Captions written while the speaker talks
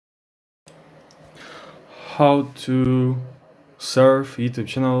how to surf YouTube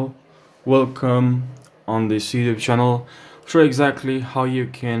channel. Welcome on this YouTube channel. Show exactly how you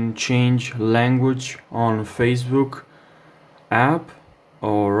can change language on Facebook app.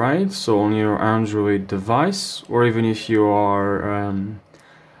 Alright, so on your Android device, or even if you are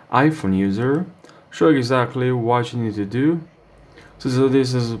iPhone user, show exactly what you need to do. So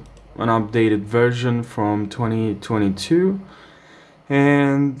this is an updated version from 2022,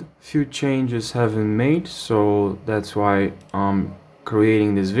 and few changes have been made, so that's why I'm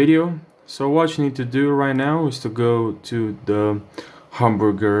creating this video. So what you need to do right now is to go to the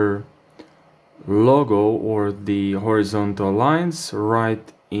hamburger logo or the horizontal lines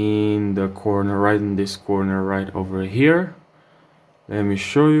right in the corner, right in this corner right over here. Let me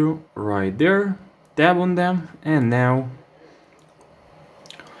show you right there. Tap on them, and now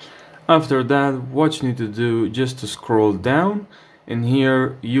after that what you need to do just to scroll down, and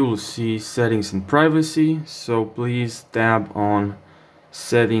here you'll see settings and privacy. So please tap on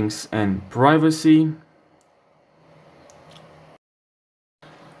settings and privacy,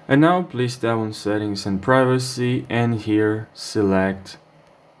 and now please tap on settings and privacy, and here select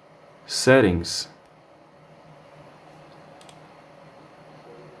settings.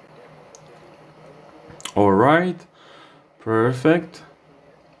 Alright, perfect.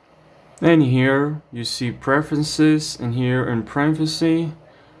 And here you see preferences, and here in privacy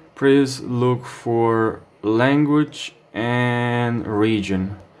please look for language and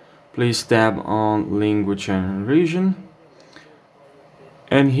region. Please tap on language and region,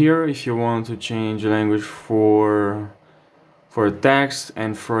 and here if you want to change language for text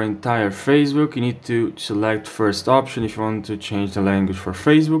and for entire Facebook, you need to select first option. If you want to change the language for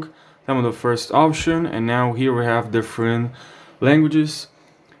Facebook, tap on the first option, and now here we have different languages,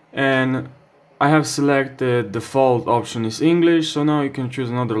 and I have selected default option is English, so now you can choose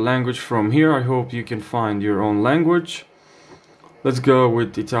another language from here. I hope you can find your own language. Let's go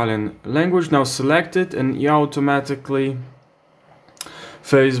with Italian language. Now select it, and you automatically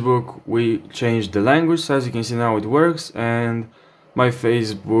Facebook, we changed the language. As you can see, now it works, and my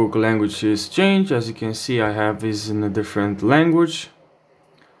Facebook language is changed. As you can see, I have this in a different language.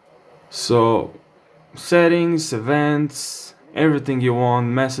 So settings, events, everything you want,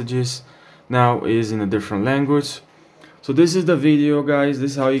 messages, now is in a different language. So this is the video, guys.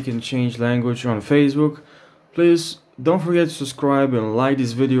 This is how you can change language on Facebook. Please don't forget to subscribe and like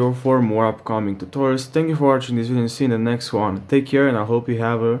this video for more upcoming tutorials. Thank you for watching this video, and see you in the next one. Take care, and I hope you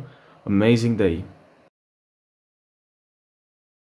have an amazing day.